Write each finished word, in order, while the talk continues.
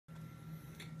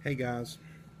Hey guys,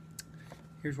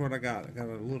 here's what I got. I got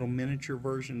a little miniature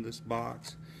version of this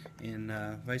box, and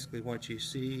basically what you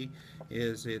see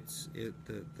is the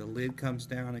lid comes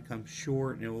down, it comes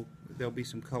short, and there'll be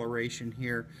some coloration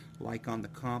here like on the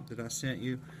comp that I sent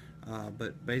you.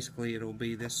 But basically it'll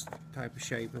be this type of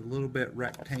shape, a little bit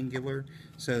rectangular,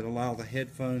 so it'll allow the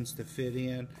headphones to fit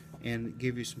in and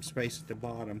give you some space at the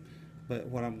bottom. But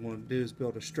what I'm going to do is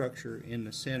build a structure in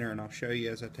the center, and I'll show you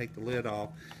as I take the lid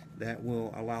off, that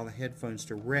will allow the headphones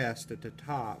to rest at the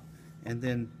top, and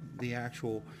then the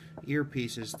actual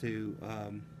earpieces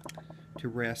to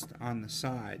rest on the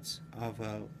sides of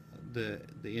the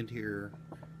interior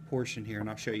portion here, and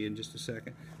I'll show you in just a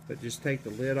second. But just take the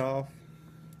lid off.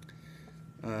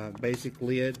 Basic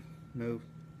lid, no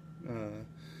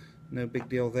big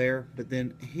deal there. But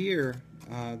then here,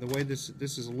 the way this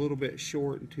is a little bit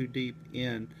short and too deep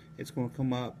in, it's going to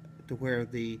come up to where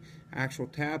the actual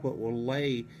tablet will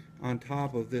lay on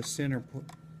top of this center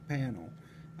panel,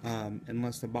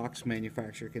 unless the box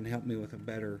manufacturer can help me with a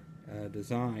better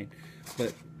design.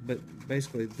 But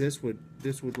basically this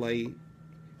would lay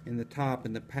in the top,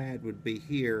 and the pad would be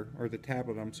here, or the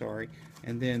tablet, I'm sorry,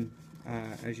 and then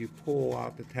as you pull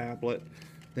out the tablet,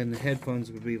 then the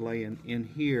headphones would be laying in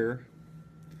here,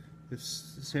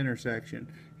 this center section,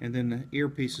 and then the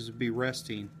earpieces would be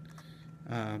resting,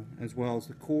 as well as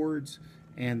the cords,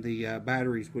 and the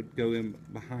batteries would go in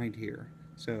behind here,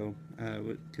 so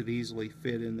it could easily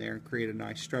fit in there and create a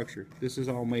nice structure. This is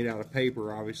all made out of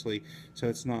paper, obviously, so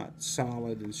it's not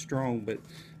solid and strong, but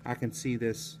I can see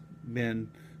this being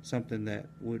something that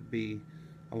would be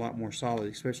a lot more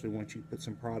solid, especially once you put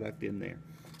some product in there.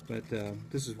 But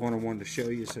this is what I wanted to show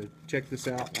you, so check this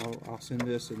out. I'll send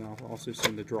this, and I'll also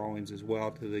send the drawings as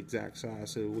well to the exact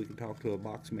size, so we can talk to a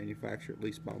box manufacturer at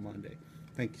least by Monday.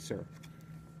 Thank you, sir.